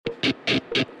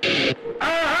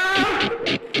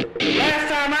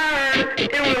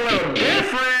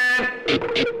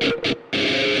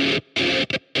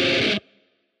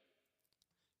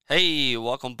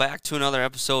welcome back to another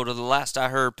episode of the Last I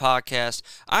Heard podcast.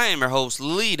 I am your host,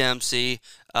 Lee Dempsey.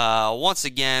 Once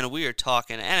again, we are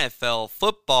talking NFL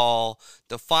football,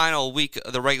 the final week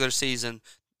of the regular season,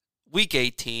 week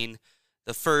 18,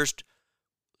 the first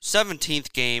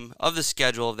 17th game of the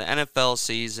schedule of the NFL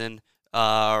season.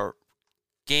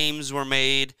 Games were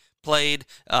played,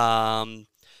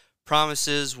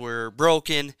 promises were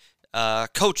broken,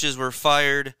 coaches were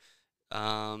fired,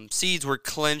 seeds were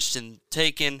clinched and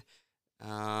taken,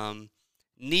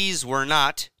 knees were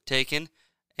not taken,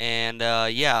 and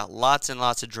lots and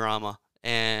lots of drama,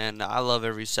 and I love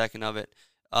every second of it.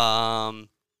 I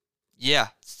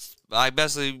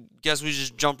basically guess we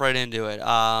just jump right into it.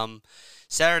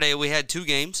 Saturday we had two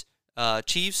games,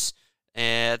 Chiefs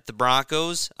at the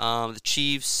Broncos. The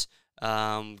Chiefs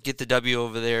get the W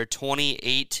over there,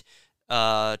 28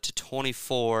 to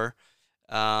 24.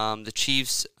 The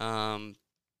Chiefs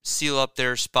seal up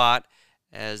their spot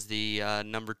as the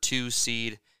number 2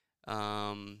 seed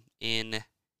in the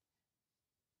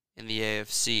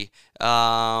AFC.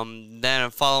 Then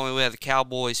following, we have the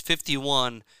Cowboys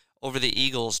 51 over the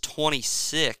Eagles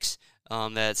 26.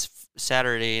 That's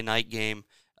Saturday night game.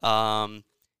 Cowboys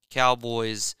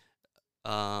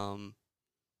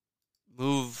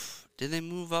move. Did they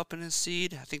move up in a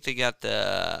seed? I think they got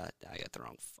I got the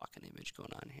wrong fucking image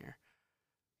going on here.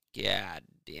 God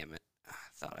damn it. I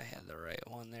thought I had the right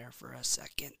one there for a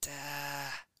second.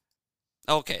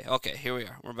 Okay, here we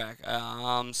are. We're back.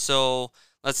 So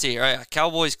let's see. All right,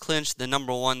 Cowboys clinched the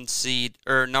number 3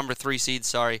 seed,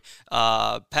 sorry.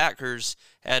 Packers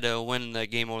had to win the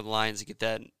game over the Lions to get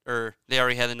that, or they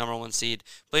already had the number 1 seed.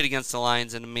 Played against the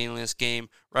Lions in a meaningless game.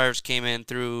 Riders came in,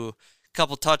 threw a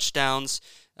couple touchdowns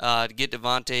to get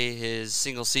Devontae his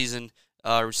single season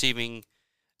receiving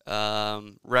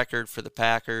record for the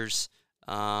Packers.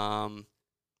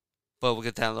 But we'll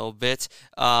get that in a little bit.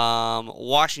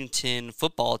 Washington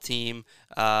football team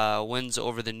wins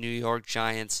over the New York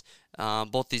Giants.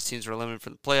 Both these teams were eliminated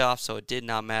from the playoffs, so it did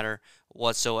not matter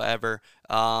whatsoever.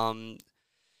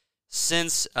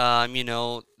 Since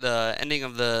the ending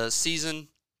of the season,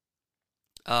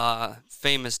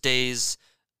 famous days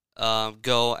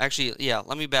go. Actually,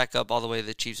 let me back up all the way to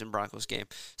the Chiefs and Broncos game.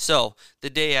 So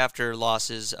the day after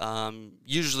losses,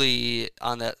 usually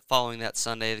following that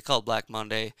Sunday, they call it Black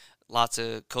Monday. Lots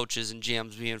of coaches and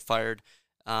GMs being fired.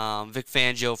 Vic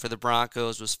Fangio for the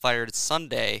Broncos was fired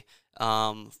Sunday,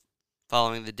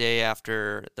 following the day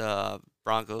after the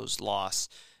Broncos loss.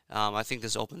 I think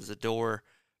this opens the door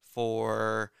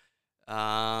for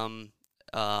a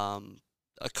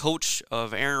coach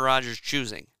of Aaron Rodgers'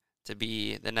 choosing to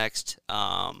be the next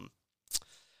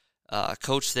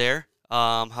coach there.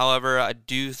 However, I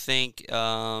do think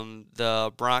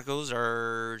the Broncos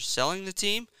are selling the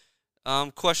team.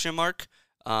 Question mark.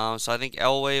 So I think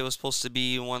Elway was supposed to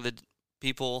be one of the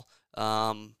people,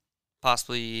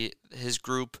 possibly his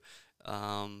group,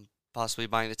 possibly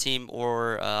buying the team,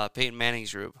 or Peyton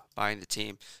Manning's group buying the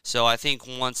team. So I think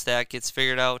once that gets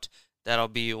figured out, that'll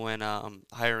be when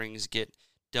hirings get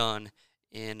done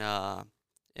in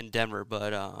Denver.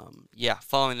 But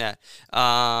following that,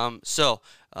 the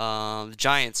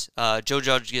Giants, Joe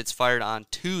Judge gets fired on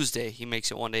Tuesday. He makes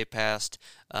it one day past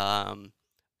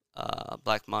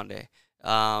Black Monday.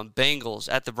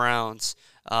 Bengals at the Browns.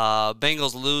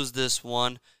 Bengals lose this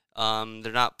one.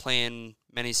 They're not playing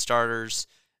many starters.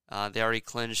 They already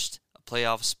clinched a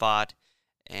playoff spot,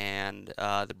 and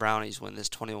the Brownies win this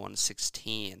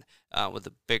 21-16 with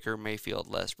the Baker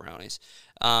Mayfield-less Brownies.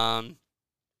 Steelers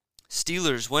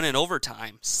win in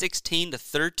overtime,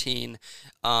 16-13.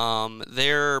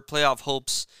 Their playoff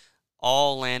hopes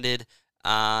all landed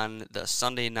on the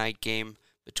Sunday night game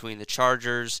between the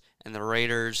Chargers and the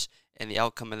Raiders, and the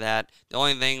outcome of that. The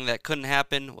only thing that couldn't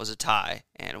happen was a tie,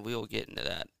 and we will get into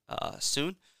that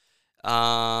soon.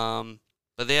 But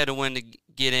they had to win to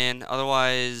get in.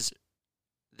 Otherwise,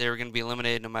 they were going to be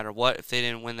eliminated no matter what if they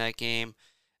didn't win that game.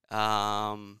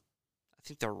 I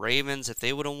think the Ravens, if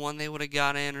they would have won, they would have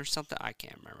got in or something. I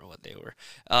can't remember what they were.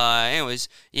 Packers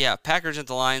at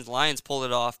the Lions. Lions pulled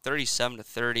it off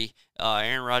 37-30.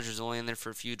 Aaron Rodgers only in there for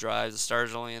a few drives. The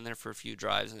Stars only in there for a few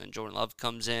drives, and then Jordan Love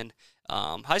comes in.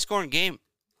 High-scoring game.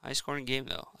 High-scoring game,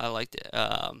 though. I liked it.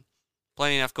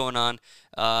 Plenty enough going on.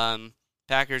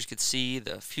 Packers could see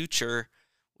the future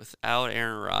without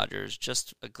Aaron Rodgers.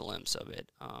 Just a glimpse of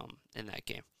it in that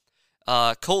game.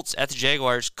 Colts at the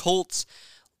Jaguars. Colts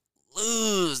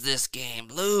lose this game.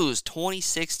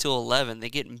 26-11. They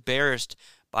get embarrassed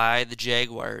by the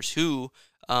Jaguars, who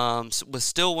was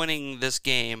still winning this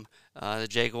game. The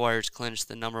Jaguars clinched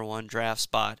the number 1 draft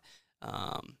spot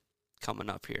coming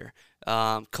up here.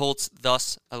 Colts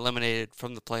thus eliminated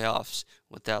from the playoffs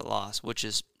with that loss, which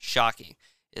is shocking.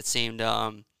 It seemed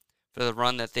for the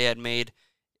run that they had made,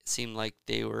 it seemed like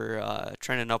they were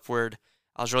trending upward.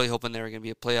 I was really hoping they were going to be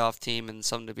a playoff team and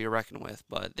something to be reckoned with,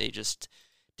 but they just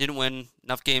didn't win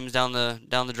enough games down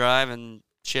the drive, and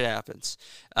shit happens.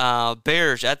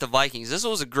 Bears at the Vikings. This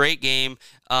was a great game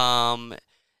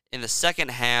in the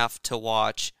second half to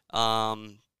watch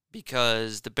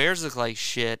because the Bears looked like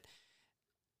shit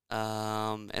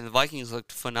and the Vikings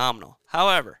looked phenomenal.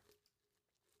 However,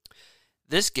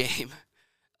 this game,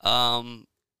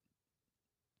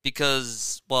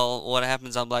 because, well, what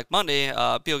happens on Black Monday,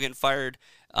 people getting fired.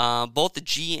 Both the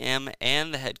GM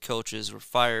and the head coaches were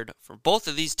fired for both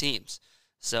of these teams.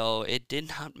 So it did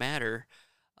not matter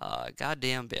a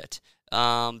goddamn bit.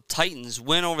 Titans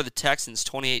win over the Texans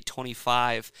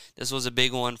 28-25. This was a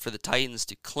big one for the Titans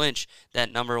to clinch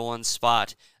that number one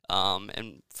spot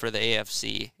and for the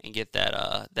AFC and get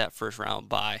that first round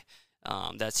bye.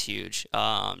 That's huge.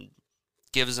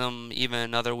 Gives them even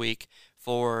another week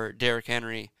for Derrick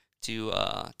Henry to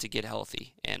get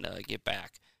healthy and get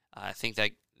back. I think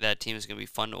that team is going to be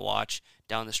fun to watch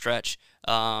down the stretch.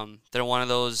 They're one of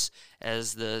those,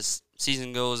 as the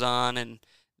season goes on and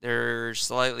they're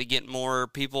slightly getting more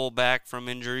people back from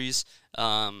injuries.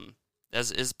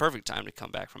 As is the perfect time to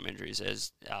come back from injuries,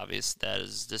 as obvious that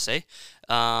is to say.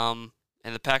 And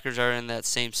the Packers are in that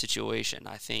same situation.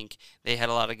 I think they had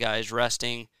a lot of guys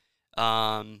resting.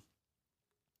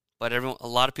 But a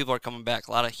lot of people are coming back.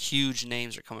 A lot of huge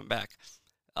names are coming back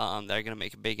that are going to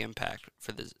make a big impact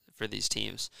for these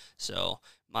teams. So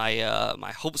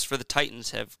my hopes for the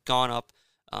Titans have gone up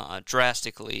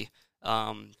drastically.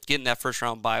 Getting that first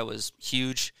round bye was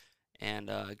huge,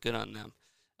 and good on them.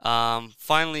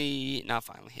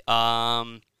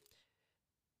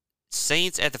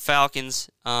 Saints at the Falcons.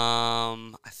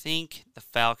 I think the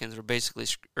Falcons were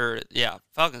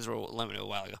Falcons were eliminated a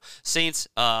while ago. Saints,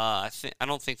 I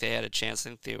don't think they had a chance. I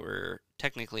think they were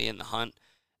technically in the hunt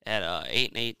at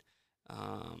 8-8.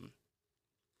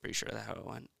 Pretty sure that's how it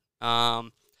went.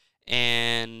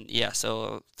 And yeah,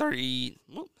 so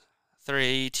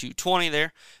 30-20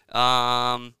 there.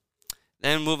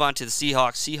 Then move on to the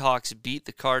Seahawks. Seahawks beat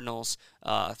the Cardinals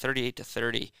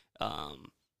 38-30.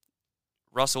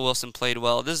 Russell Wilson played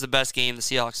well. This is the best game the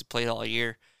Seahawks have played all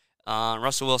year.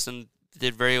 Russell Wilson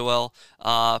did very well.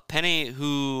 Penny,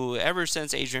 who ever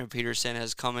since Adrian Peterson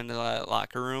has come into that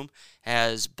locker room,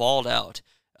 has balled out.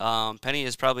 Penny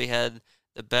has probably had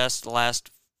the best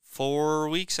last 4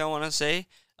 weeks, I want to say,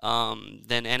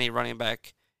 than any running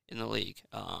back in the league.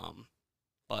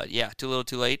 But yeah, too little,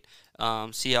 too late.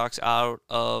 Seahawks out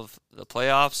of the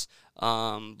playoffs,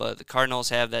 but the Cardinals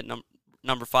have that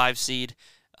number 5 seed.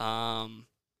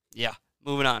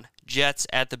 Moving on. Jets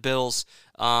at the Bills.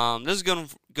 This is a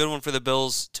good one for the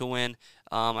Bills to win.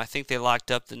 I think they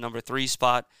locked up the number 3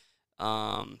 spot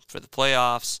for the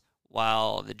playoffs,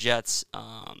 while the Jets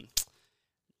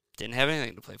didn't have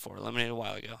anything to play for. Eliminated a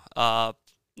while ago.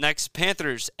 Next,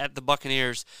 Panthers at the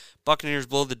Buccaneers. Buccaneers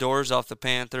blow the doors off the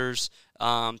Panthers.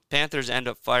 Panthers end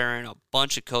up firing a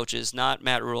bunch of coaches. Not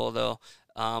Matt Rule, though,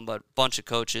 but a bunch of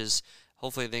coaches.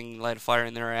 Hopefully they can light a fire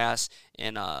in their ass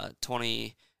in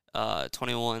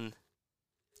 2021,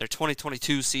 their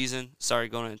 2022 season. Sorry,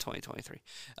 going into 2023.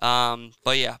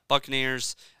 But yeah,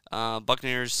 Buccaneers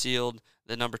sealed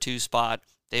the number 2 spot.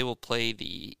 They will play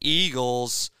the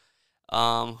Eagles,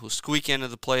 who squeak into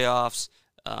the playoffs.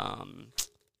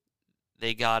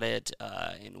 They got it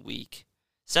in week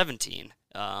 17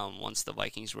 once the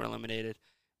Vikings were eliminated.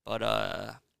 But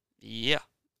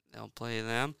they'll play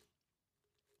them.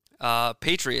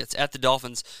 Patriots at the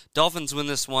Dolphins. Dolphins win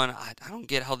this one. I don't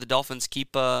get how the Dolphins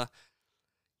keep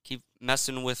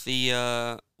messing with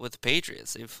the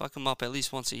Patriots. They fuck them up at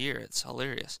least once a year. It's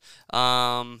hilarious.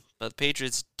 But the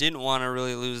Patriots didn't want to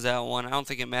really lose that one. I don't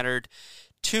think it mattered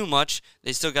too much.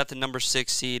 They still got the number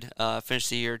 6 seed. Finished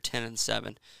the year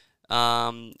 10-7.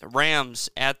 Rams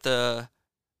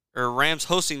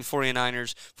hosting the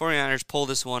 49ers. 49ers pull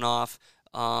this one off.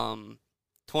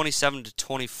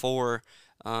 27-24.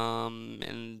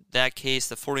 In that case,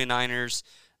 the 49ers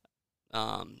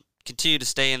continue to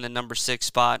stay in the number 6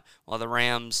 spot, while the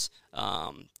Rams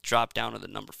drop down to the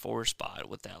number 4 spot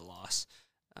with that loss.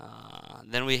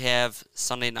 Then we have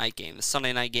Sunday night game. The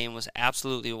Sunday night game was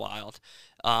absolutely wild.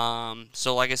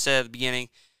 So like I said at the beginning,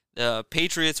 the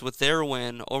Patriots, with their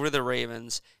win over the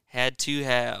Ravens, had to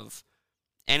have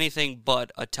anything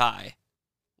but a tie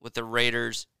with the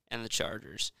Raiders and the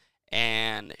Chargers.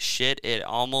 And shit, it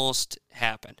almost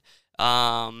happened.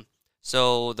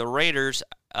 So the Raiders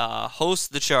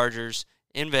host the Chargers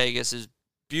in Vegas. Is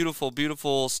beautiful,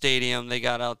 beautiful stadium they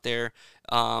got out there.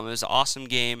 It was an awesome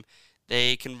game.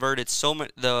 They converted so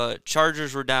much. The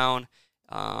Chargers were down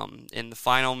in the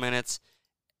final minute,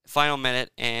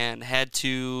 and had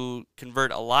to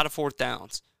convert a lot of fourth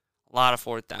downs.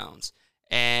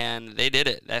 And they did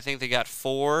it. I think they got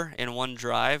 4 in one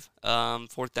drive,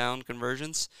 fourth down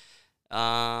conversions.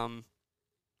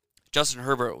 Justin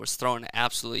Herbert was throwing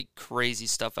absolutely crazy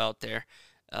stuff out there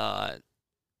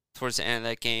towards the end of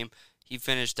that game. He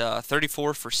finished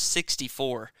 34 for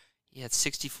 64. He had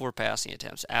 64 passing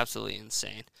attempts. Absolutely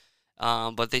insane.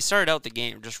 But they started out the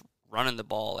game just running the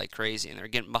ball like crazy, and they're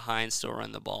getting behind, still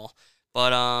running the ball.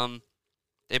 But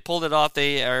they pulled it off.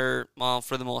 They are, well,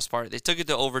 for the most part. They took it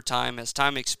to overtime. As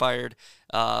time expired,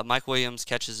 Mike Williams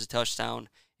catches a touchdown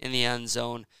in the end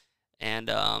zone, and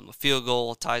a field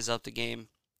goal ties up the game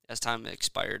as time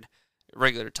expired.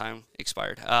 Regular time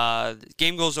expired. The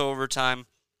game goes to overtime.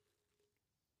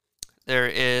 There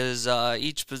is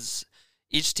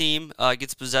each team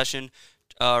gets possession.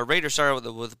 Raiders start with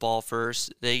the ball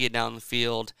first. They get down the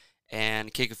field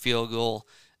and kick a field goal.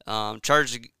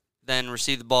 Chargers then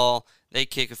receive the ball. They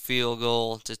kick a field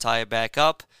goal to tie it back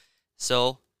up.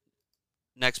 So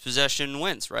next possession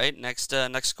wins, right? Next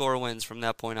score wins from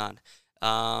that point on.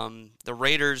 The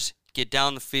Raiders get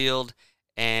down the field,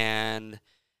 and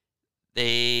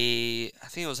I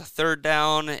think it was a third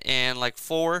down and like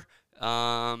 4.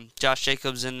 Josh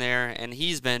Jacobs in there, and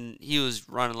he was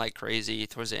running like crazy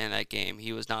towards the end of that game.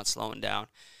 He was not slowing down.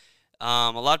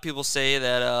 A lot of people say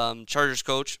that Chargers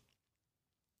coach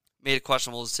made a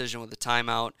questionable decision with the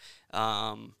timeout.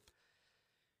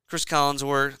 Chris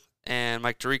Collinsworth and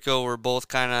Mike Tirico were both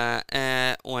kind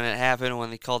of when it happened, when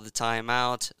they called the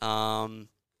timeout. And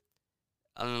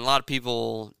a lot of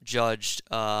people judged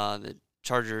the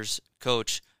Chargers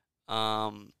coach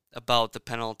about the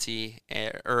penalty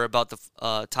or about the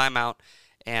timeout,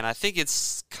 and I think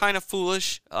it's kind of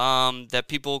foolish that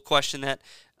people question that.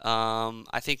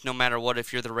 I think no matter what,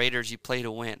 if you're the Raiders, you play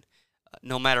to win.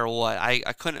 No matter what.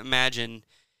 I couldn't imagine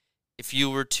if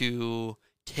you were to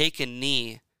take a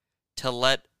knee to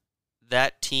let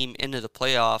that team into the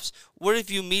playoffs. What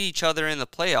if you meet each other in the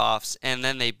playoffs and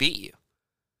then they beat you?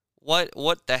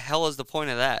 What the hell is the point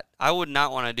of that? I would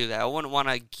not want to do that. I wouldn't want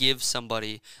to give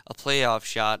somebody a playoff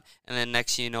shot, and then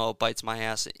next thing you know, it bites my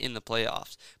ass in the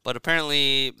playoffs. But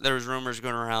apparently, there was rumors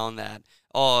going around that,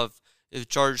 if the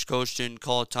Chargers coach didn't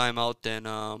call a timeout, then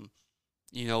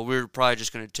we were probably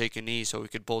just going to take a knee so we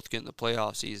could both get in the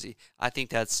playoffs easy. I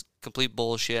think that's complete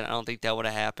bullshit. I don't think that would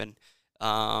have happened.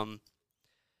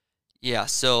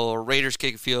 So Raiders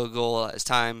kick a field goal as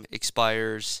time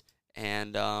expires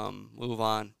and move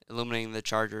on, eliminating the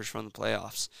Chargers from the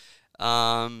playoffs.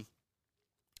 The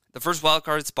first wild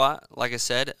card spot, like I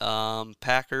said,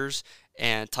 Packers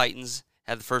and Titans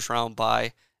had the first round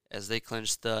bye as they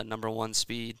clinched the number 1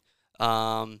 seed.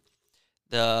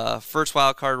 The first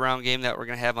wild card round game that we're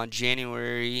going to have on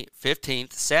January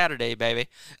 15th, Saturday, baby,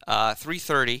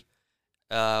 3:30.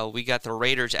 We got the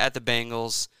Raiders at the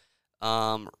Bengals.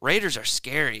 Raiders are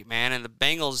scary, man, and the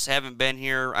Bengals haven't been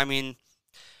here. I mean,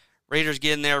 Raiders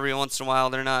get in there every once in a while.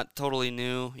 They're not totally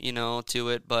new, to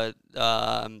it, but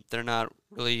they're not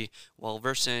really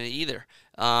well-versed in it either.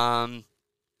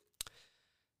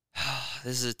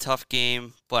 This is a tough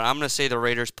game, but I'm going to say the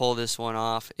Raiders pull this one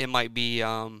off. It might be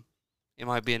another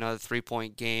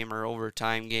 3-point game or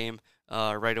overtime game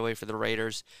right away for the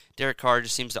Raiders. Derek Carr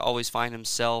just seems to always find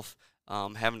himself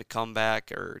having to come back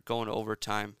or going to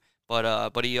overtime,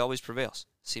 but he always prevails.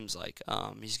 Seems like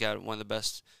he's got one of the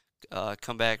best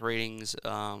comeback ratings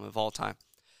of all time.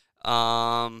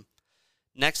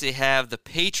 Next, they have the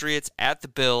Patriots at the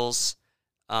Bills.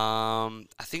 I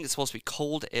think it's supposed to be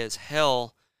cold as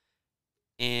hell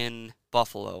in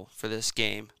Buffalo for this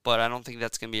game, but I don't think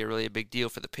that's going to be really a big deal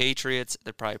for the Patriots.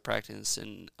 They're probably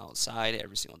practicing outside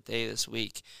every single day this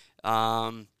week.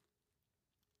 I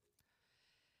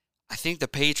think the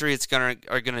Patriots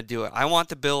are going to do it. I want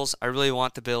the Bills. I really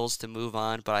want the Bills to move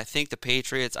on, but I think the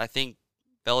Patriots,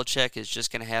 Belichick is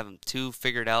just going to have them too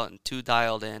figured out and too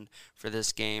dialed in for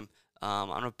this game. I'm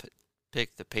going to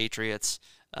pick the Patriots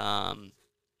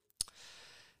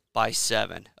by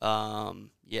 7. And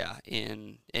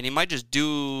he might just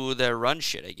do the run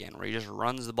shit again, where he just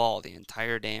runs the ball the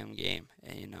entire damn game,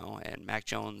 and Mac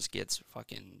Jones gets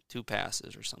fucking 2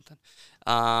 passes or something.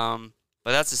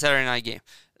 But that's the Saturday night game.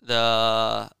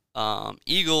 The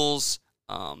Eagles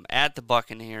at the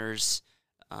Buccaneers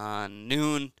on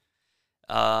noon.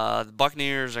 The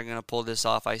Buccaneers are going to pull this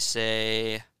off. I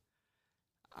say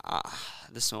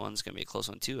this one's going to be a close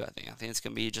one too, I think. I think it's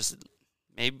going to be just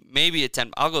maybe a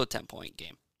 10. I'll go 10-point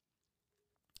game.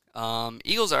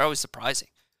 Eagles are always surprising.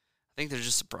 I think they're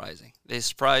just surprising. They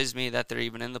surprised me that they're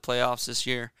even in the playoffs this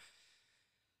year.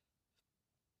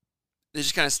 They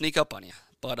just kind of sneak up on you.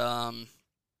 But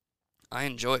I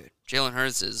enjoy it. Jalen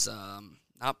Hurts is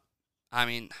not. I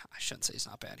mean, I shouldn't say he's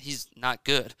not bad. He's not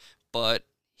good, but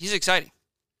he's exciting.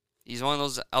 He's one of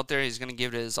those out there. He's going to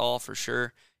give it his all for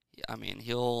sure. I mean,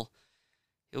 he'll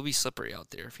be slippery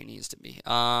out there if he needs to be.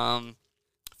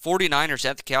 49ers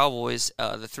at the Cowboys,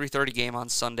 the 3:30 game on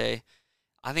Sunday.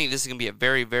 I think this is going to be a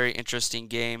very, very interesting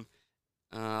game.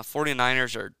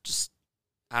 49ers are just,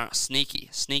 I don't know,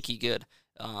 sneaky good.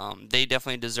 They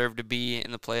definitely deserve to be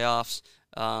in the playoffs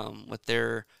with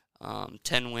their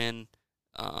 10-win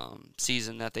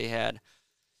season that they had.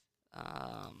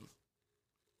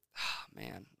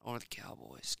 Man, or the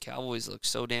Cowboys. Cowboys look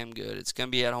so damn good. It's going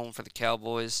to be at home for the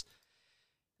Cowboys.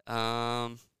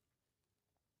 I'm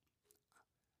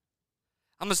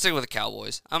going to stick with the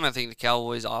Cowboys. I'm going to think the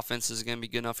Cowboys' offense is going to be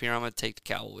good enough here. I'm going to take the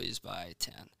Cowboys by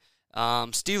 10.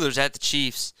 Steelers at the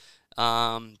Chiefs.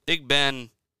 Big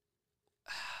Ben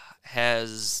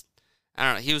has, I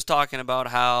don't know, he was talking about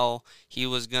how he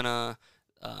was going to,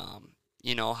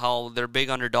 how they're big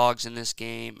underdogs in this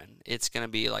game, and it's going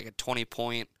to be like a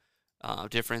 20-point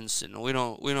difference, and we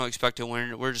don't expect to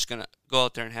win. We're just going to go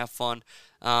out there and have fun.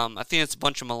 I think it's a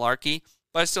bunch of malarkey,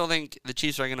 but I still think the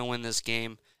Chiefs are going to win this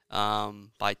game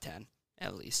by 10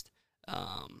 at least.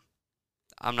 I'm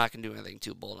not going to do anything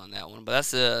too bold on that one, but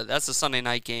that's a Sunday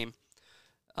night game.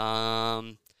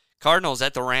 Cardinals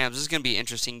at the Rams. This is going to be an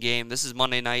interesting game. This is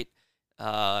Monday night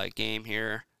game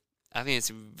here. I think it's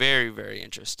very, very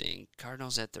interesting.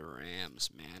 Cardinals at the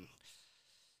Rams, man.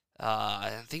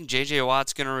 I think J.J.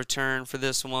 Watt's going to return for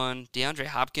this one. DeAndre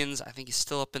Hopkins, I think he's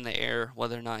still up in the air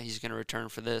whether or not he's going to return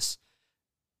for this.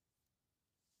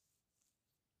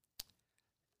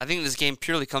 I think this game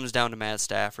purely comes down to Matt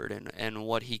Stafford and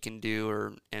what he can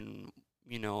do,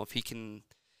 if he can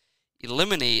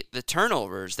eliminate the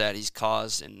turnovers that he's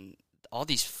caused and all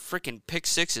these freaking pick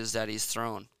sixes that he's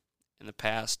thrown in the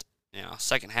past,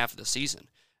 second half of the season.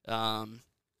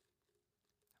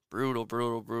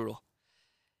 Brutal.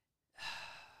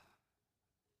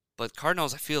 But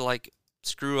Cardinals, I feel like,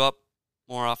 screw up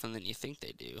more often than you think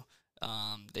they do.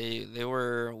 They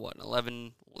were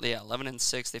 11 and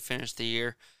 6. They finished the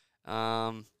year.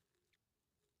 I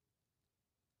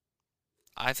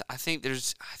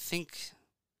think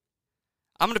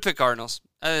I'm gonna pick Cardinals.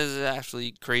 That is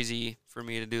actually crazy for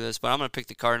me to do this, but I'm gonna pick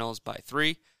the Cardinals by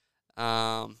 3.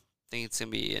 I think it's gonna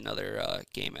be another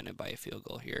game ended by a field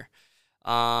goal here.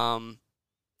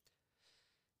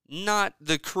 Not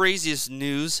the craziest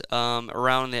news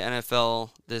around the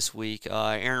NFL this week.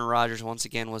 Aaron Rodgers once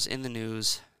again was in the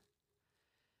news.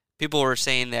 People were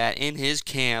saying that in his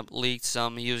camp leaked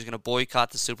he was going to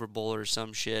boycott the Super Bowl or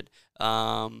some shit.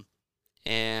 And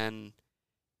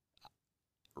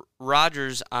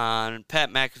Rodgers on Pat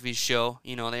McAfee's show,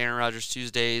 the Aaron Rodgers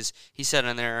Tuesdays, he said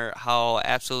in there how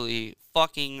absolutely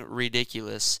fucking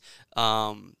ridiculous,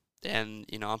 and,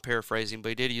 I'm paraphrasing, but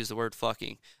he did use the word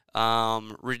fucking,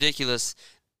 ridiculous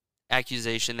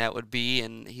accusation that would be,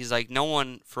 and he's like, no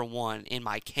one, for one, in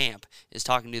my camp is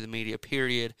talking to the media,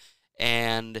 period,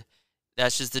 and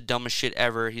that's just the dumbest shit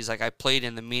ever. He's like, I played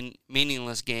in the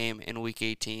meaningless game in Week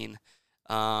 18.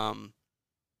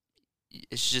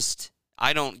 It's just,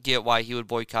 I don't get why he would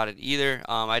boycott it either.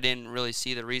 I didn't really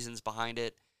see the reasons behind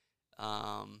it.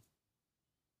 But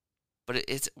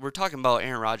we're talking about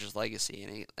Aaron Rodgers' legacy,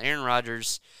 and Aaron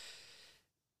Rodgers,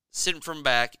 sitting from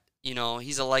back,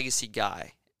 he's a legacy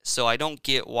guy. So I don't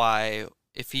get why,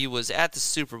 if he was at the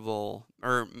Super Bowl,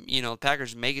 or, the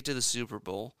Packers make it to the Super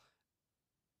Bowl,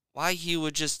 why he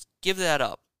would just give that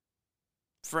up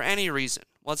for any reason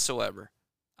whatsoever.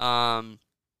 Yeah,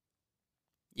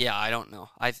 I don't know.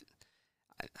 I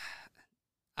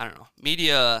don't know.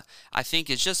 Media, I think,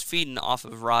 is just feeding off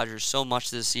of Rodgers so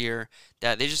much this year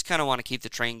that they just kind of want to keep the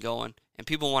train going, and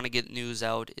people want to get news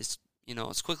out as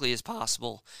quickly as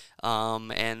possible.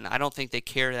 And I don't think they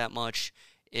care that much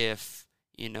if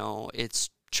it's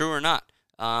true or not.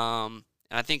 And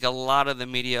I think a lot of the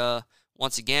media,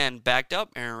 once again, backed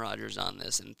up Aaron Rodgers on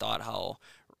this and thought how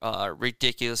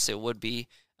ridiculous it would be.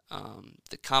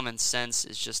 The common sense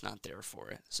is just not there for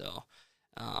it. So,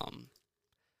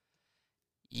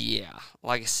 yeah,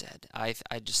 like I said, I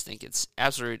just think it's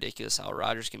absolutely ridiculous how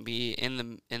Rodgers can be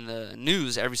in the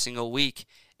news every single week,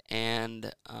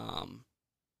 and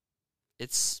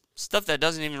it's stuff that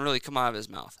doesn't even really come out of his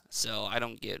mouth. So I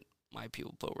don't get why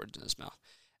people put words in his mouth.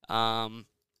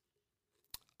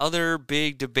 Other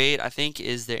big debate, I think,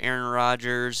 is the Aaron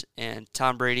Rodgers and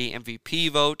Tom Brady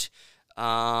MVP vote.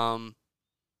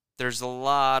 There's a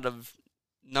lot of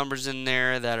numbers in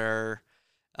there that are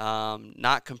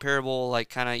Not comparable, like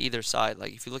kind of either side.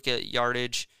 Like if you look at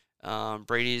yardage,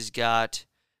 Brady's got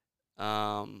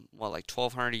like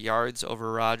 1,200 yards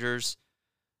over Rodgers,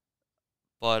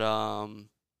 but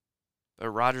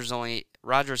Rodgers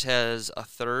has a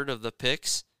third of the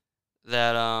picks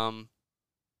that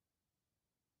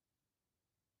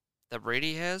that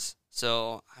Brady has.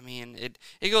 So I mean, it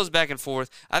goes back and forth.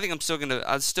 I think I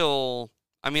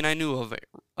knew of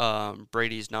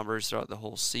Brady's numbers throughout the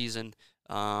whole season.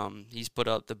 He's put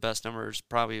up the best numbers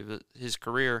probably of his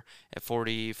career at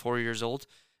 44 years old.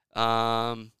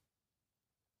 But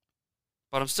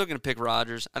I'm still going to pick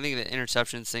Rodgers. I think the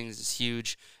interceptions thing is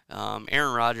huge.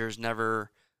 Aaron Rodgers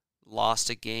never lost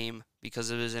a game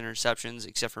because of his interceptions,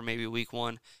 except for maybe week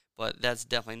 1. But that's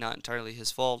definitely not entirely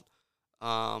his fault.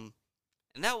 And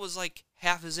that was like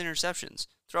half his interceptions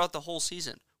throughout the whole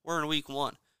season. We're in week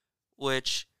 1,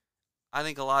 which I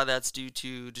think a lot of that's due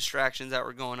to distractions that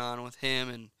were going on with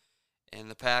him and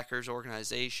the Packers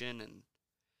organization. And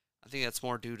I think that's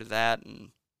more due to that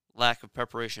and lack of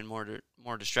preparation, more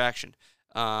distraction.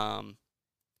 Let's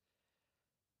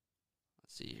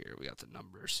see here. We got the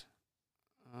numbers.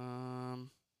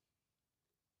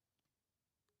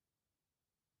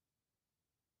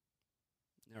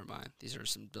 Never mind. These are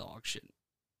some dog shit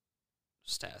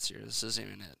stats here. This isn't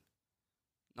even it.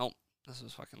 Nope. This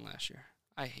was fucking last year.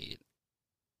 I hate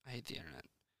the internet.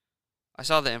 I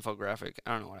saw the infographic.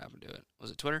 I don't know what happened to it.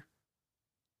 Was it Twitter?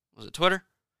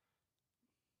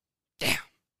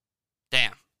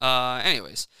 Damn.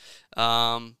 Anyways.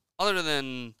 Other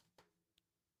than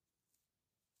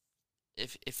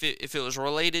if it was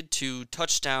related to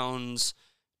touchdowns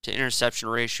to interception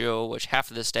ratio, which half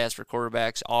of the stats for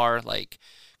quarterbacks are like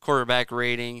quarterback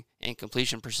rating and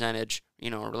completion percentage,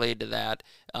 related to that,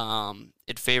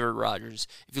 it favored Rodgers.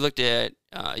 If you looked at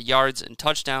yards and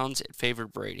touchdowns, it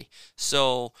favored Brady.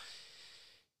 So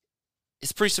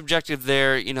it's pretty subjective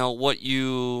there, what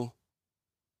you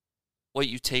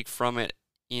take from it,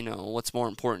 what's more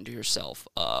important to yourself,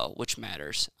 which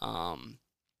matters.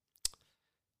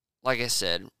 Like I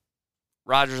said,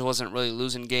 Rodgers wasn't really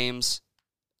losing games.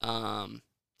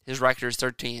 His record is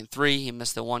 13-3. He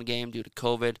missed the one game due to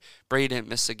COVID. Brady didn't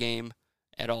miss a game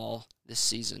at all this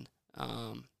season,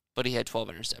 but he had 12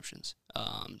 interceptions,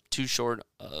 too short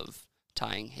of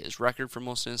tying his record for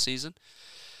most of the season.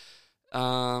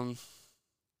 Like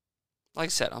I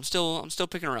said, I'm still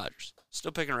picking Rodgers.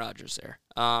 Still picking Rodgers there.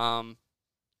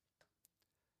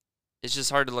 It's just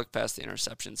hard to look past the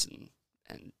interceptions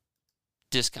and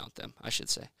discount them, I should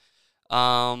say.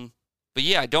 But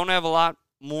yeah, I don't have a lot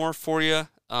more for you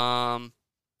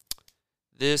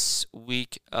this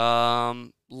week.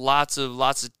 Lots of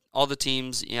all the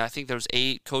teams. I think there was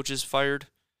 8 coaches fired.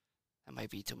 That might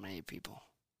be too many people.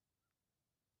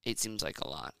 8 seems like a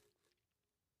lot.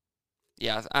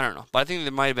 Yeah, I don't know, but I think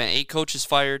there might have been 8 coaches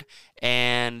fired,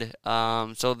 and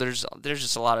so there's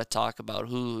just a lot of talk about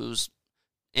who's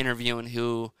interviewing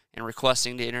who and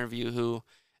requesting to interview who.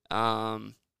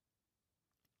 But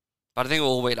I think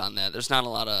we'll wait on that. There's not a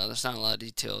lot of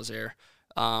details there.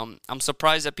 I'm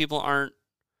surprised that people aren't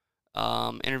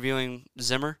interviewing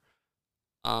Zimmer.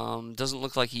 Doesn't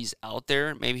look like he's out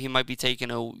there. Maybe he might be taking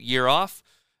a year off.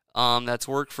 That's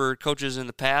worked for coaches in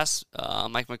the past.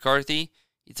 Mike McCarthy,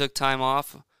 he took time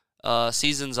off,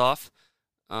 seasons off,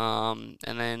 and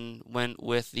then went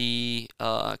with the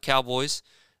Cowboys.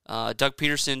 Doug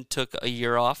Peterson took a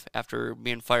year off after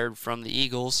being fired from the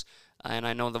Eagles, and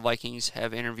I know the Vikings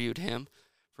have interviewed him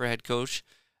for head coach.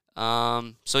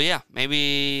 So yeah,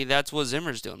 maybe that's what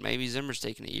Zimmer's doing. Maybe Zimmer's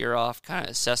taking a year off, kind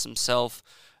of assess himself.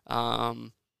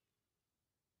 I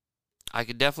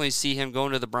could definitely see him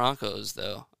going to the Broncos,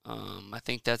 though. I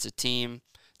think that's a team.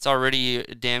 It's already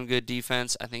a damn good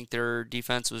defense. I think their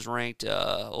defense was ranked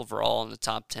overall in the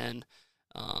top 10,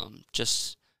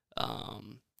 just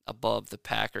above the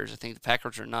Packers. I think the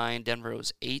Packers are 9, Denver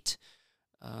was 8,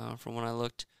 from when I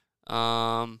looked.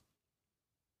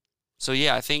 So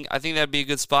yeah, I think that'd be a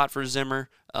good spot for Zimmer.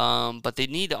 But they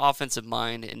need the offensive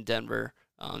mind in Denver.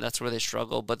 That's where they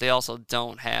struggle. But they also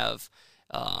don't have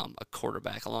a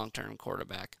long-term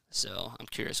quarterback. So I'm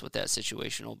curious what that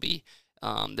situation will be.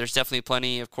 There's definitely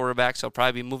plenty of quarterbacks that'll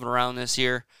probably be moving around this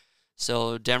year.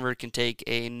 So Denver can take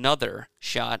another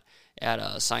shot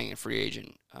at signing a free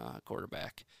agent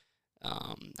quarterback.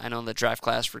 I know the draft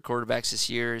class for quarterbacks this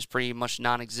year is pretty much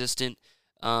non-existent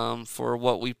for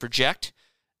what we project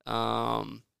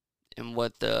and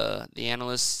what the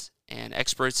analysts and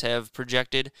experts have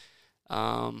projected.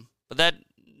 But that's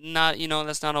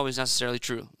not always necessarily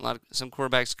true. Some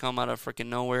quarterbacks come out of freaking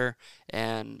nowhere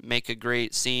and make a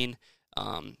great scene,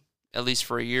 at least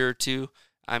for a year or two.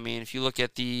 I mean, if you look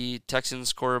at the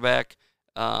Texans quarterback,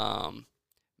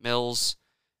 Mills,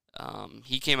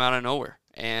 he came out of nowhere,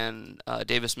 and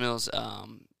Davis Mills,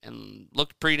 and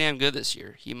looked pretty damn good this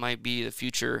year. He might be the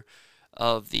future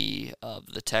of the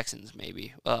Texans,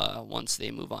 maybe once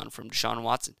they move on from Deshaun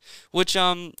Watson. Which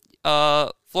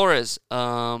Flores,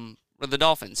 with the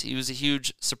Dolphins, he was a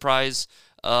huge surprise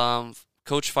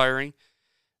coach firing.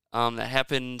 That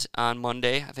happened on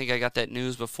Monday. I think I got that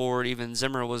news before even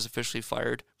Zimmer was officially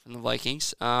fired from the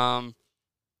Vikings. And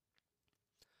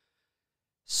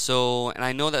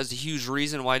I know that was a huge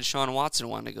reason why Deshaun Watson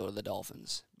wanted to go to the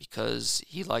Dolphins, because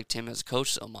he liked him as a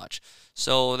coach so much.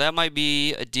 So that might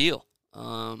be a deal.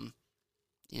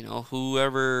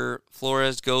 Whoever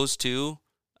Flores goes to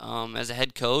as a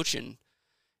head coach, and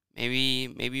maybe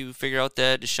we figure out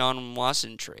that Deshaun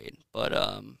Watson trade. But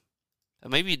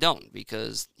maybe you don't,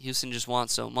 because Houston just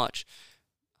wants so much.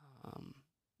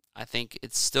 I think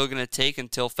it's still going to take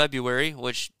until February,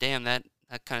 which, damn, that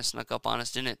kind of snuck up on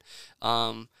us, didn't it?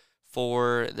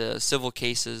 For the civil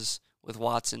cases with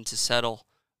Watson to settle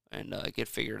and get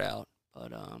figured out.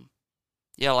 But,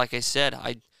 yeah, like I said,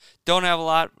 I don't have a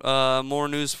lot more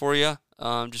news for you.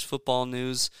 Just football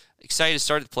news. Excited to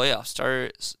start the playoffs.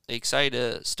 Excited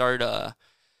to start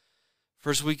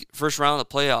first round of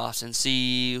the playoffs and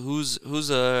see who's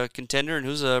a contender and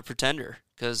who's a pretender.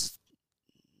 Because,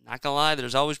 not gonna lie,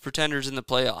 there's always pretenders in the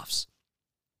playoffs.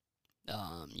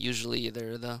 Usually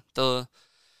they're the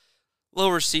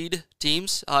lower seed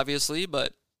teams, obviously,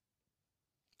 but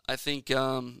I think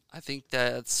the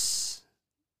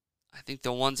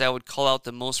ones I would call out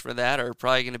the most for that are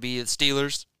probably going to be the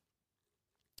Steelers.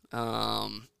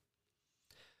 Probably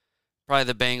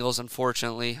the Bengals,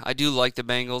 unfortunately. I do like the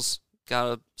Bengals. Got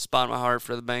a spot in my heart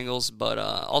for the Bengals, but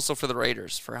also for the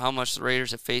Raiders. For how much the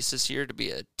Raiders have faced this year to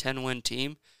be a 10-win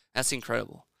team, that's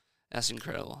incredible.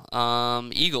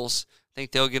 Eagles, I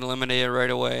think they'll get eliminated right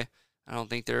away. I don't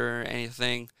think they're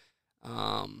anything.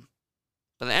 But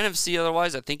the NFC,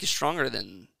 otherwise, I think is stronger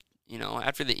than,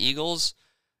 after the Eagles.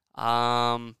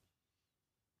 The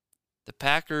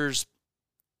Packers,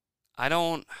 I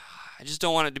just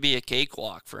don't want it to be a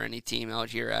cakewalk for any team out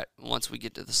here once we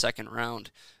get to the second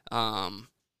round. I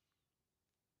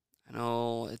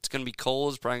know it's going to be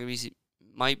cold. It's probably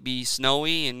might be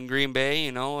snowy in Green Bay,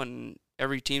 and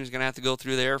every team's going to have to go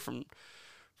through there from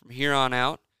here on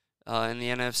out in the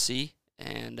NFC.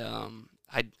 And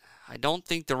I don't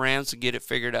think the Rams will get it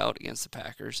figured out against the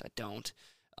Packers. I don't.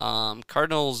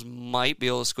 Cardinals might be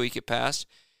able to squeak it past.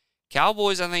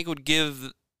 Cowboys, I think, would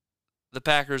give the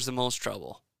Packers the most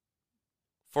trouble.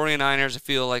 49ers, I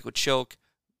feel like, would choke.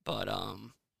 But,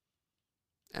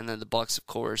 and then the Bucs, of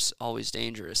course, always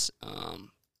dangerous.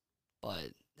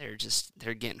 But they're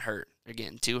getting hurt. They're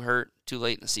getting too hurt too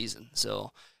late in the season.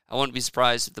 So I wouldn't be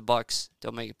surprised if the Bucs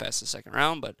don't make it past the second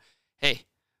round. But hey,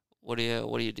 what do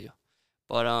you do?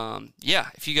 But yeah,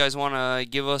 if you guys want to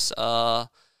give us a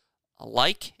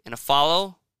like and a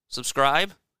follow,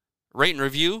 subscribe, rate and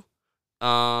review.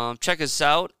 Check us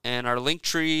out and our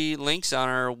Linktree links on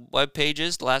our web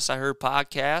pages. Last I Heard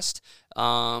podcast,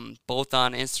 both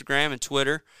on Instagram and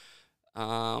Twitter.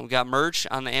 We got merch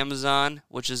on the Amazon,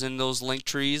 which is in those link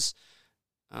trees.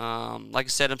 Like I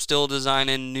said, I'm still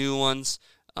designing new ones.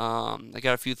 I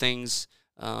got a few things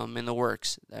in the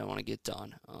works that I want to get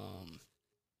done.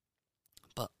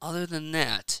 But other than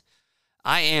that,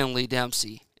 I am Lee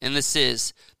Dempsey, and this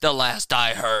is The Last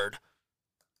I Heard.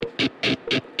 Last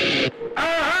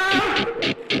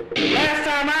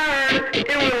time I heard,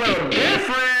 it was